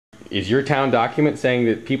is your town document saying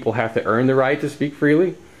that people have to earn the right to speak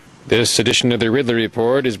freely? This edition of the Ridley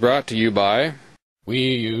Report is brought to you by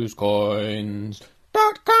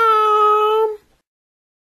WeUseCoins.com.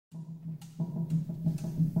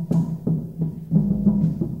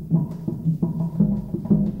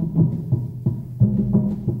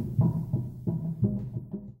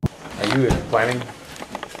 Are you in planning?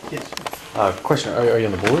 Yes. Question, are you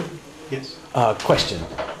on the board? Yes. Question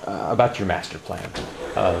about your master plan.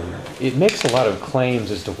 It makes a lot of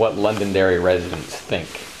claims as to what Londonderry residents think.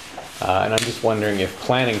 And I'm just wondering if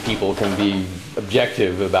planning people can be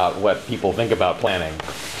objective about what people think about planning.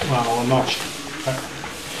 Well, I'm not sure.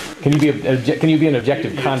 Can you be an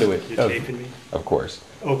objective conduit? You're taping me? Of course.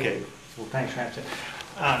 Okay. Well, thanks for answering.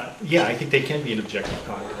 Yeah, I think they can be an objective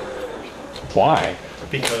conduit. Why?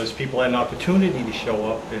 Because people had an opportunity to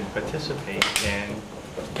show up and participate, and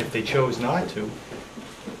if they chose not to,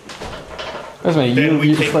 then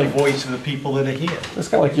we take the voice of the people that are here. It's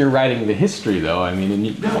kind of like you're writing the history, though. I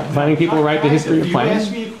mean, planning people write the history of planning? You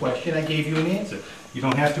asked me a question, I gave you an answer. You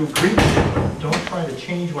don't have to agree with it, but don't try to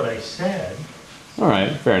change what I said. All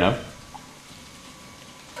right, fair enough.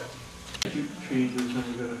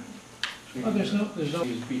 There's no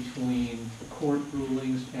between court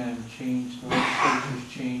rulings and change, the legislature's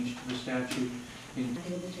change to the statute.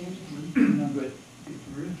 No, but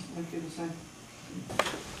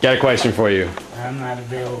Got a question for you. I'm not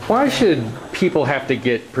available. Why should people have to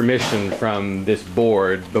get permission from this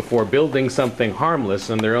board before building something harmless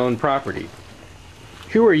on their own property?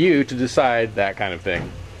 Who are you to decide that kind of thing?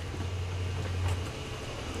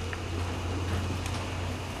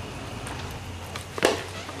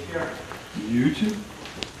 You two?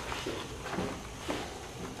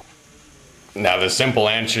 Now, the simple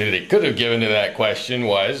answer that he could have given to that question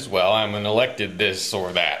was, well, I'm an elected this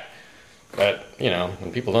or that. But, you know,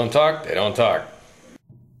 when people don't talk, they don't talk.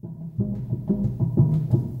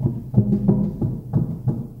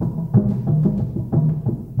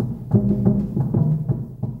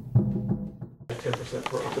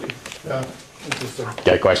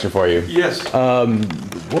 Got a question for you. Yes.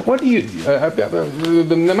 What do you,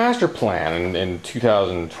 the master plan in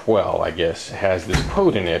 2012, I guess, has this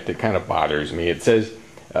quote in it that kind of bothers me. It says,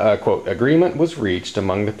 quote, agreement was reached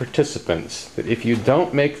among the participants that if you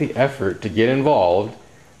don't make the effort to get involved,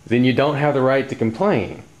 then you don't have the right to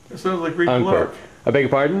complain. That sounds like Reed Unquote. Clark. I beg your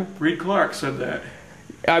pardon? Reed Clark said that.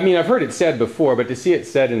 I mean, I've heard it said before, but to see it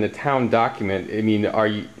said in the town document, I mean,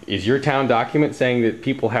 is your town document saying that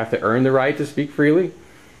people have to earn the right to speak freely?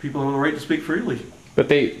 People have the right to speak freely. But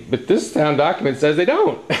this town document says they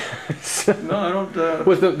don't. So, No, I don't.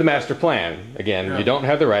 with the master plan, again, Yeah. you don't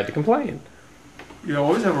have the right to complain. You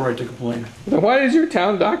always have a right to complain. Then why does your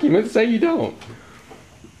town document say you don't?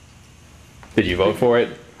 Did you vote for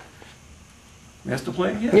it? Master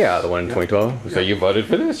plan? Yes. Yeah, the one in 2012. So you voted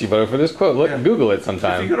for this. You voted for this quote. Look, Yeah. Google it If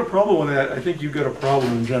sometime. you got a problem with that, I think you've got a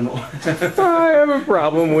problem in general. I have a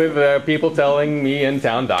problem with people telling me in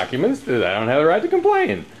town documents that I don't have the right to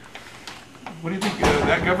complain. What do you think?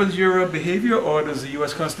 That governs your behavior, or does the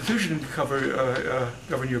U.S. Constitution govern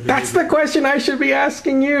your behavior? That's the question I should be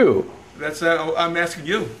asking you. That's I'm asking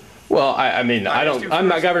you. Well, I mean, I asked you I'm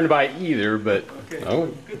not first. governed by either, but Okay.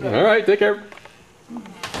 oh, Good all right, take care.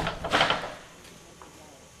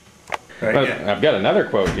 Right, Well, yeah. I've got another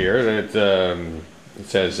quote here that it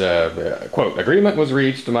says, quote, agreement was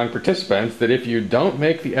reached among participants that if you don't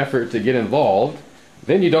make the effort to get involved,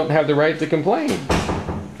 then you don't have the right to complain,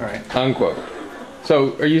 All right. unquote.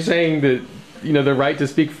 So are you saying that, you know, the right to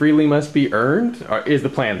speak freely must be earned? Or is the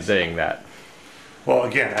plan saying that? Well,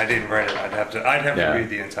 again, I didn't write it. I'd have to Yeah. read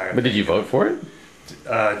the entire But did you vote for it?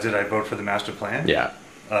 Did I vote for the master plan? Yeah.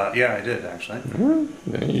 Yeah, I did, actually.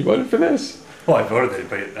 Then you voted for this. Well, I voted it,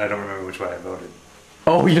 but I don't remember which way I voted.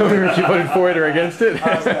 Oh, you don't remember if you voted for it or against it?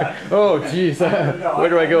 How's that? Oh, geez. Where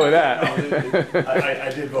do I go with that?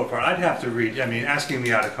 I did vote for it. I'd have to read. I mean, asking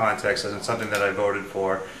me out of context isn't something that I voted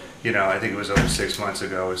for. You know, I think it was over 6 months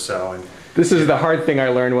ago or so. And This is the hard thing I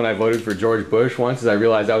learned when I voted for George Bush once, is I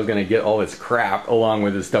realized I was going to get all this crap along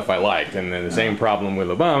with the stuff I liked. And then the same problem with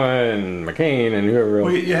Obama and McCain and whoever else.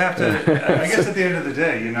 well, you have to. I guess at the end of the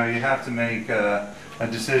day, you know, you have to make a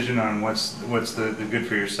decision on what's the good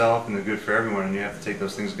for yourself and the good for everyone, and you have to take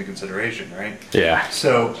those things into consideration, right? Yeah.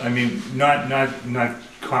 So, I mean, not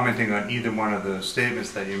commenting on either one of the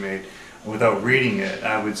statements that you made, without reading it,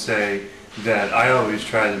 I would say that I always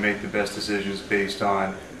try to make the best decisions based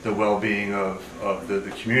on the well-being of the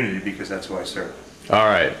community, because that's who I serve. All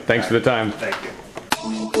right. Thanks for the time. Thank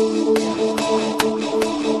you.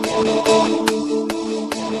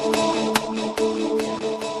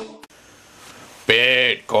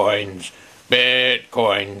 Bitcoins.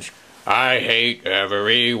 coins. I hate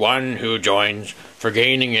everyone who joins for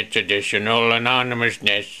gaining its additional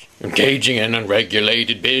anonymousness, engaging in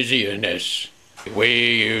unregulated busyness.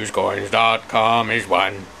 WeUseCoins.com is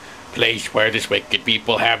one place where this wicked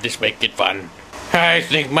people have this wicked fun. I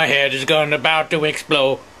think my head is about to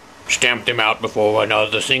explode. Stamp them out before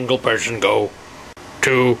another single person go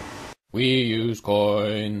to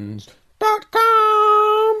WeUseCoins.com.